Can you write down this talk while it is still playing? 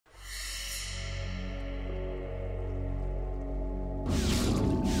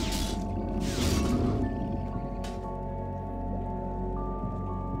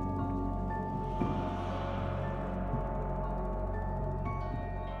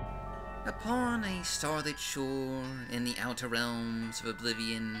Upon a starlit shore in the outer realms of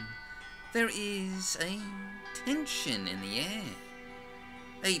Oblivion, there is a tension in the air.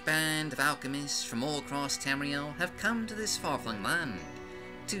 A band of alchemists from all across Tamriel have come to this far-flung land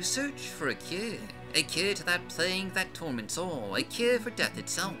to search for a cure to that plague that torments all, a cure for death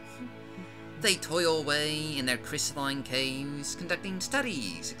itself. They toil away in their crystalline caves, conducting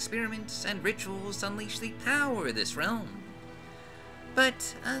studies, experiments, and rituals to unleash the power of this realm.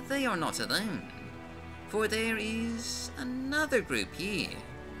 But they are not alone, for there is another group here.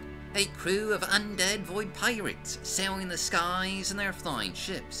 A crew of undead void pirates sailing the skies in their flying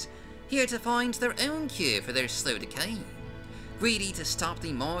ships, here to find their own cure for their slow decay, greedy to stop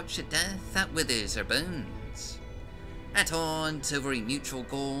the march to death that withers their bones. At odds over a mutual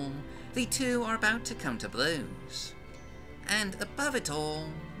goal, the two are about to come to blows. And above it all,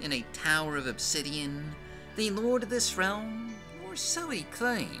 in a tower of obsidian, the lord of this realm, or so he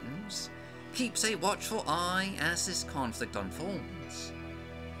claims, keeps a watchful eye as this conflict unfolds.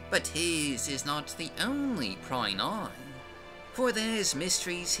 But his is not the only prying eye, for there's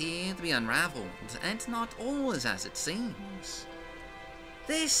mysteries here to be unraveled, and not all is as it seems.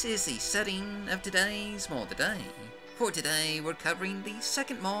 This is the setting of today's Mod Today. For today, we're covering the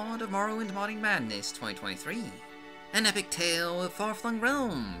second mod of Morrowind Madness 2023. An epic tale of far-flung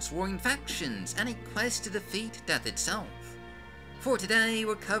realms, warring factions, and a quest to defeat death itself. For today,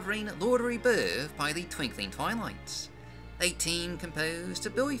 we're covering Lord of Rebirth by the Twinkling Twilights. A team composed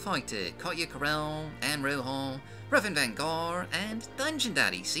of Billy Fighter, Katya Karel, Anne Rohal, Ruffin Vanguard, and Dungeon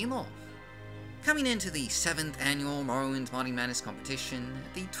Daddy Sealoff. Coming into the 7th annual Morrowind Madness Competition,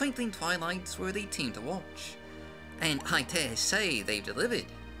 the Twinkling Twilights were the team to watch. And I dare say they've delivered.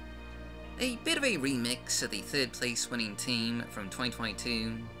 A bit of a remix of the 3rd place winning team from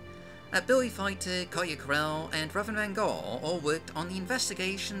 2022. Billy Fighter, Katya Karel, and Ruffin Vanguard all worked on the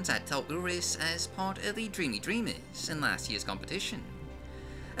investigations at Tel Uris as part of the Dreamy Dreamers in last year's competition.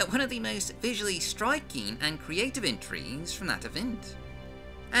 One of the most visually striking and creative entries from that event.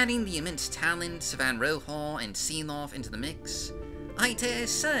 Adding the immense talents of Anne Rohal and Sealoff into the mix, I dare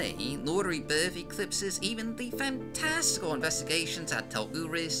say Lord of Rebirth eclipses even the fantastical investigations at Tel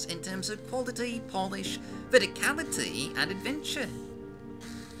Uris in terms of quality, polish, verticality, and adventure.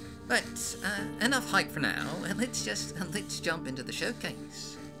 But enough hype for now, and let's jump into the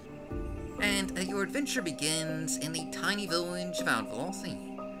showcase. And your adventure begins in the tiny village of Alvalothy,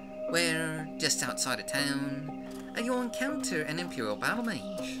 where, just outside of town, you'll encounter an Imperial battle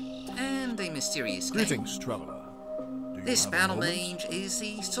mage, and a mysterious cave. Greetings, traveler. This battle mage is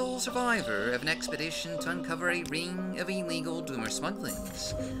the sole survivor of an expedition to uncover a ring of illegal doomer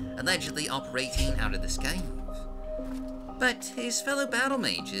smugglers, allegedly operating out of this cave. But his fellow battle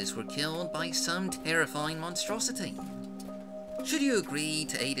mages were killed by some terrifying monstrosity. Should you agree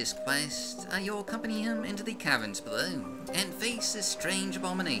to aid his quest, you'll accompany him into the caverns below, and face this strange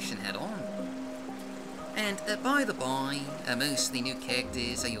abomination head-on. And by the by, most of the new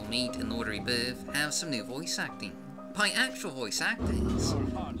characters that you'll meet in Lord of Rebirth have some new voice acting, by actual voice actors,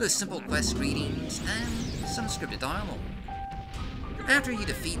 with simple quest greetings and some scripted dialogue. After you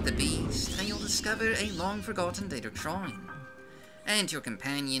defeat the beast, you'll discover a long-forgotten data shrine, and your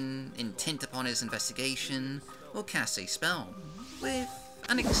companion, intent upon his investigation, will cast a spell, with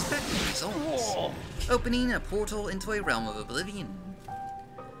unexpected results, opening a portal into a realm of Oblivion.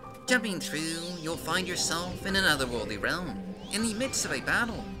 Jumping through, you'll find yourself in an otherworldly realm, in the midst of a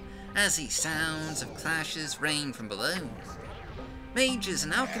battle, as the sounds of clashes rain from below. Mages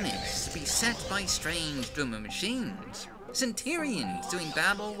and alchemists beset by strange drummer machines, centurions doing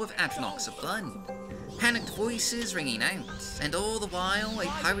battle with atronachs of blood, panicked voices ringing out, and all the while a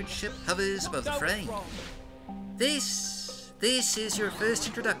pirate ship hovers above the fray. This is your first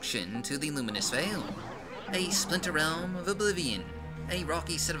introduction to the Luminous Vale, a splinter realm of Oblivion, a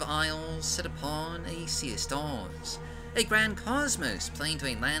rocky set of isles set upon a sea of stars, a grand cosmos playing to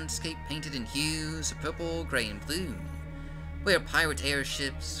a landscape painted in hues of purple, grey, and blue, where pirate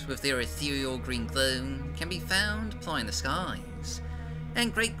airships with their ethereal green glow can be found plying the skies,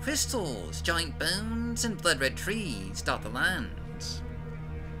 and great crystals, giant bones, and blood-red trees dot the lands.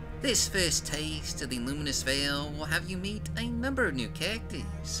 This first taste of the Luminous Vale will have you meet a number of new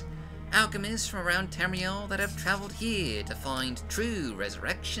characters, alchemists from around Tamriel that have travelled here to find true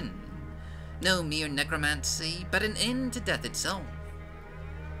resurrection. No mere necromancy, but an end to death itself.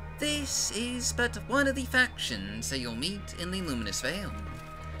 This is but one of the factions that you'll meet in the Luminous Vale,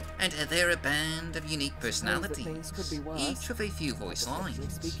 and they're a band of unique personalities, each with a few voice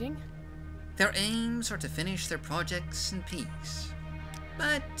lines. Their aims are to finish their projects in peace,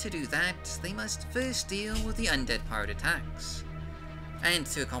 but to do that, they must first deal with the undead pirate attacks. And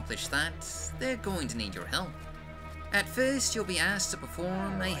to accomplish that, they're going to need your help. At first, you'll be asked to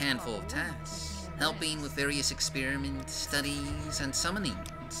perform a handful of tasks, helping with various experiments, studies, and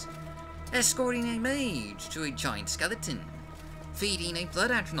summonings, escorting a mage to a giant skeleton, feeding a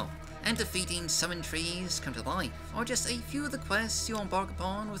blood atronach, and defeating summon trees come to life are just a few of the quests you'll embark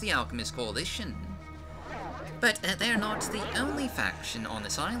upon with the Alchemist Coalition. But they're not the only faction on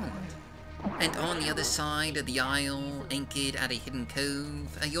this island. And on the other side of the isle, anchored at a hidden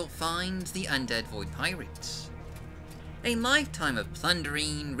cove, you'll find the undead Void Pirates. A lifetime of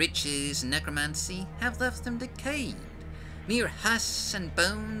plundering, riches, and necromancy have left them decayed, mere husks and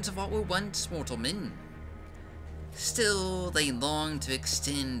bones of what were once mortal men. Still, they long to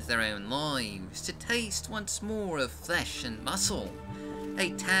extend their own lives, to taste once more of flesh and muscle,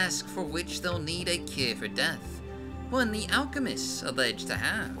 a task for which they'll need a cure for death, one the alchemists allege to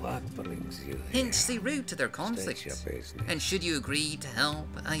have. What brings you here? Hence the root to their conflict, and should you agree to help,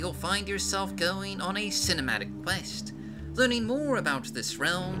 you'll find yourself going on a cinematic quest, learning more about this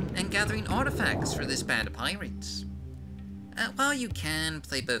realm and gathering artifacts for this band of pirates. While you can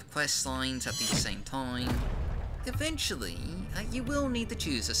play both quest lines at the same time, eventually you will need to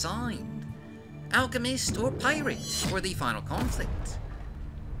choose a side. Alchemist or pirate for the final conflict.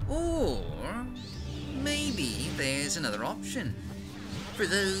 Or maybe there's another option. For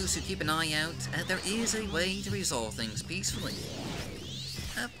those who keep an eye out, there is a way to resolve things peacefully.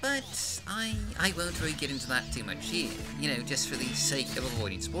 But I won't really get into that too much here, just for the sake of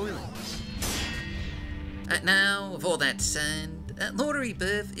avoiding spoilers. Now, with all that said, Lord of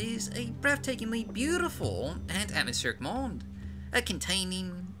Rebirth is a breathtakingly beautiful and atmospheric mod,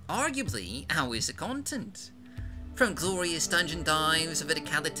 containing, arguably, hours of content. From glorious dungeon dives of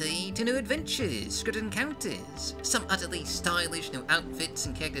verticality to new adventures, scripted encounters, some utterly stylish new outfits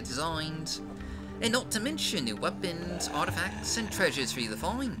and character designs, and not to mention new weapons, artifacts, and treasures for you to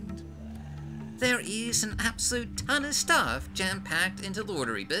find. There is an absolute ton of stuff jam-packed into Lord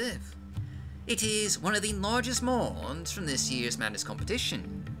of Rebirth. It is one of the largest mods from this year's Madness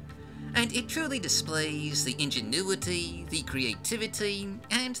Competition, and it truly displays the ingenuity, the creativity,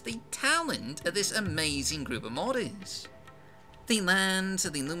 and the talent of this amazing group of modders. The lands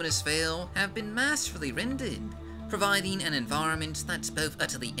of the Luminous Vale have been masterfully rendered, providing an environment that's both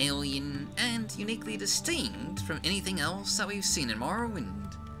utterly alien and uniquely distinct from anything else that we've seen in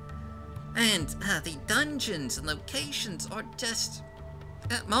Morrowind. And the dungeons and locations are just...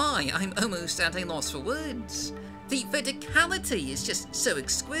 I'm almost at a loss for words. The verticality is just so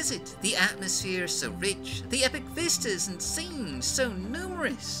exquisite, the atmosphere so rich, the epic vistas and scenes so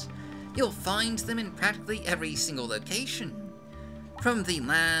numerous. You'll find them in practically every single location. From the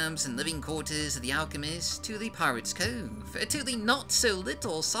labs and living quarters of the alchemists, to the Pirate's Cove, to the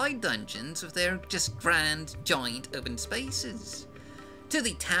not-so-little side dungeons with their just grand, giant open spaces, to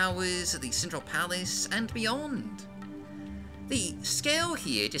the towers of the Central Palace and beyond. The scale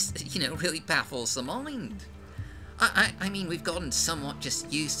here just, really baffles the mind. I mean, we've gotten somewhat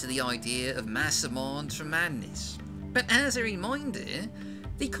just used to the idea of massive mods from Madness. But as a reminder,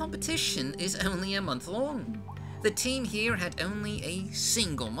 the competition is only a month long. The team here had only a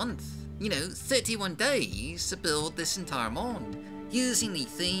single month, 31 days to build this entire mod, using the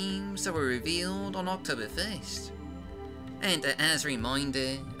themes that were revealed on October 1st. And as a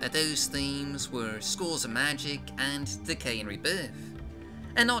reminder, those themes were Schools of Magic and Decay and Rebirth.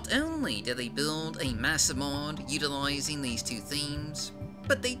 And not only did they build a massive mod utilizing these two themes,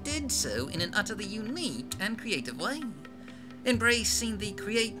 but they did so in an utterly unique and creative way, embracing the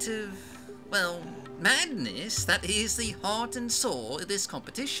creative, madness that is the heart and soul of this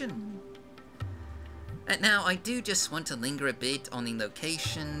competition. Now, I do just want to linger a bit on the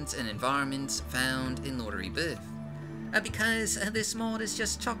locations and environments found in Lord of Rebirth, because this mod is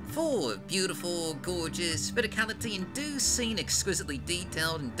just chock full of beautiful, gorgeous, verticality-inducing, exquisitely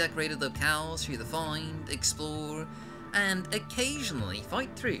detailed and decorated locales for you to find, explore, and occasionally fight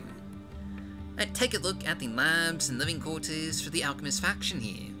through. Take a look at the labs and living quarters for the Alchemist faction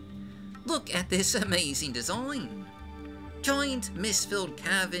here. Look at this amazing design. Giant mist-filled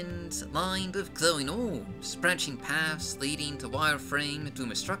caverns lined with glowing orbs, branching paths leading to wireframe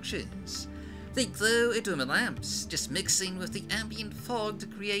Duma structures. They glow at Duma lamps, just mixing with the ambient fog to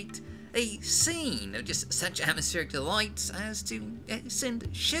create a scene of just such atmospheric delights as to send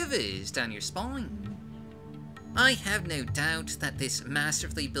shivers down your spine. I have no doubt that this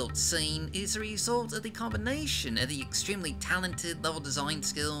masterfully built scene is a result of the combination of the extremely talented level design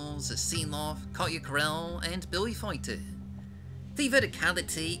skills of Sealoff, Katya Corell, and Billy Fighter. The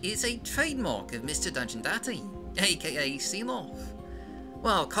verticality is a trademark of Mr. Dungeon Daddy, aka Sealoff,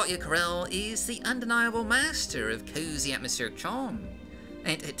 while Katya Corell is the undeniable master of cozy atmospheric charm,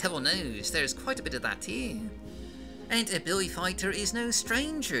 and devil knows there's quite a bit of that here. And Billy Fighter is no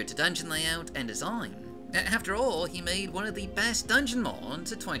stranger to dungeon layout and design. After all, he made one of the best dungeon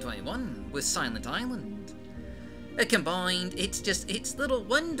mods of 2021 with Silent Island. Combined, it's little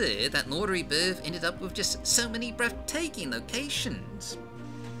wonder that Lord of Rebirth ended up with just so many breathtaking locations.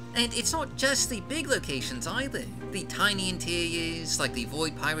 And it's not just the big locations either. The tiny interiors, like the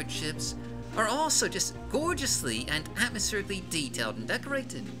Void pirate ships, are also just gorgeously and atmospherically detailed and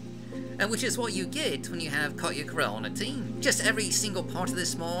decorated. Which is what you get when you have Katya Corell on a team. Just every single part of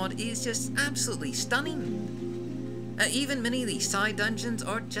this mod is just absolutely stunning. Even many of the side dungeons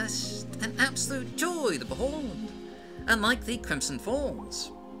are just an absolute joy to behold. Unlike the Crimson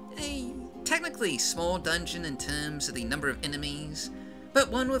Falls, a technically small dungeon in terms of the number of enemies,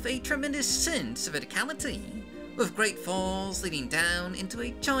 but one with a tremendous sense of verticality, with great falls leading down into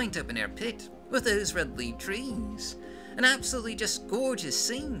a giant open-air pit with those red-leaved trees. An absolutely just gorgeous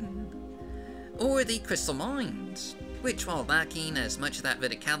scene. Or the Crystal Mines, which, while lacking as much of that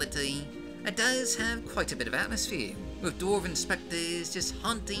verticality, does have quite a bit of atmosphere, with dwarven spectres just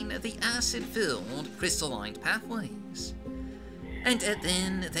haunting the acid-filled, crystalline pathways. And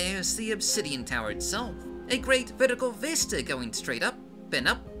then there's the Obsidian Tower itself, a great vertical vista going straight up and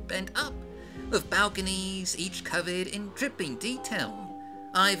up and up, with balconies each covered in dripping detail,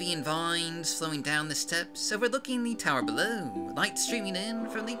 ivy and vines flowing down the steps overlooking the tower below, light streaming in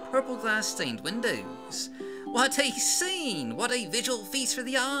from the purple glass-stained windows. What a scene! What a visual feast for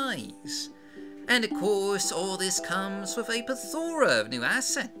the eyes! And of course, all this comes with a plethora of new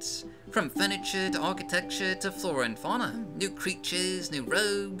assets, from furniture to architecture to flora and fauna, new creatures, new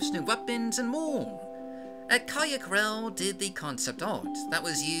robes, new weapons, and more. Katya Corell did the concept art that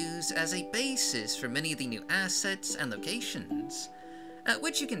was used as a basis for many of the new assets and locations,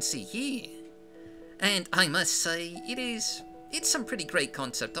 which you can see here. And I must say, it's some pretty great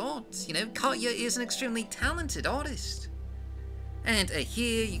concept art. You know, Katya is an extremely talented artist. And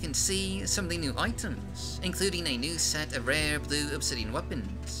here you can see some of the new items, including a new set of rare blue obsidian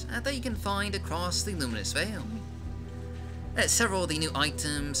weapons that you can find across the Luminous Vale. Several of the new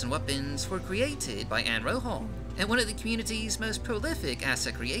items and weapons were created by Anne Rohal, one of the community's most prolific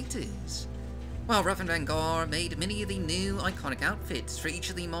asset creators, while Ruffin Vanguard made many of the new iconic outfits for each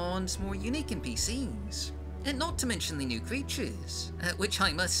of the mods more unique NPCs, and not to mention the new creatures, which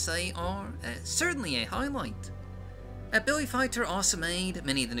I must say are certainly a highlight. Billy Fighter also made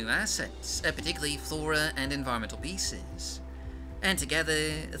many of the new assets, particularly flora and environmental pieces, and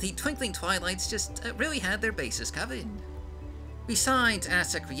together the Twinkling Twilights just really had their bases covered. Besides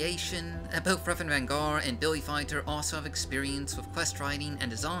asset creation, both Ruffin Vanguard and Billy Fighter also have experience with quest writing and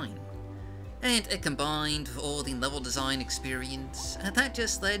design. And combined with all the level design experience, that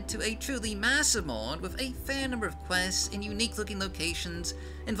just led to a truly massive mod with a fair number of quests in unique looking locations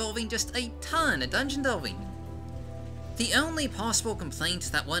involving just a ton of dungeon delving. The only possible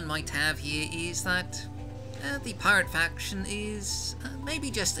complaint that one might have here is that the pirate faction is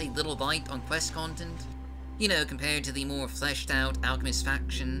maybe just a little light on quest content, you know, compared to the more fleshed out alchemist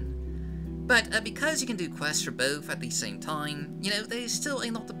faction. But because you can do quests for both at the same time, you know, there's still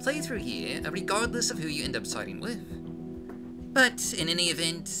a lot to play through here, regardless of who you end up siding with. But in any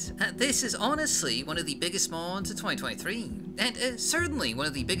event, this is honestly one of the biggest mods of 2023, and certainly one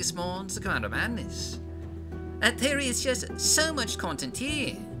of the biggest mods to come out of Madness. There is just so much content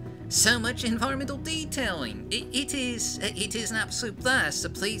here, so much environmental detailing. It is an absolute blast to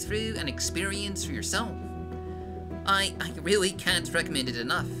play through and experience for yourself. I really can't recommend it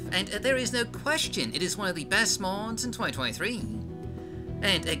enough, and there is no question it is one of the best mods in 2023.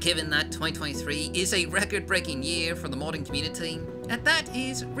 And given that 2023 is a record-breaking year for the modding community, that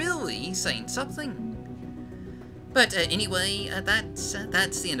is really saying something. But anyway, that's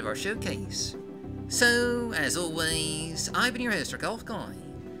the end of our showcase. So, as always, I've been your host, Golf Guy.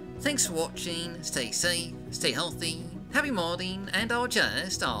 Thanks for watching, stay safe, stay healthy, happy modding, and I'll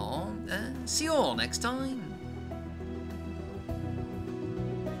see you all next time.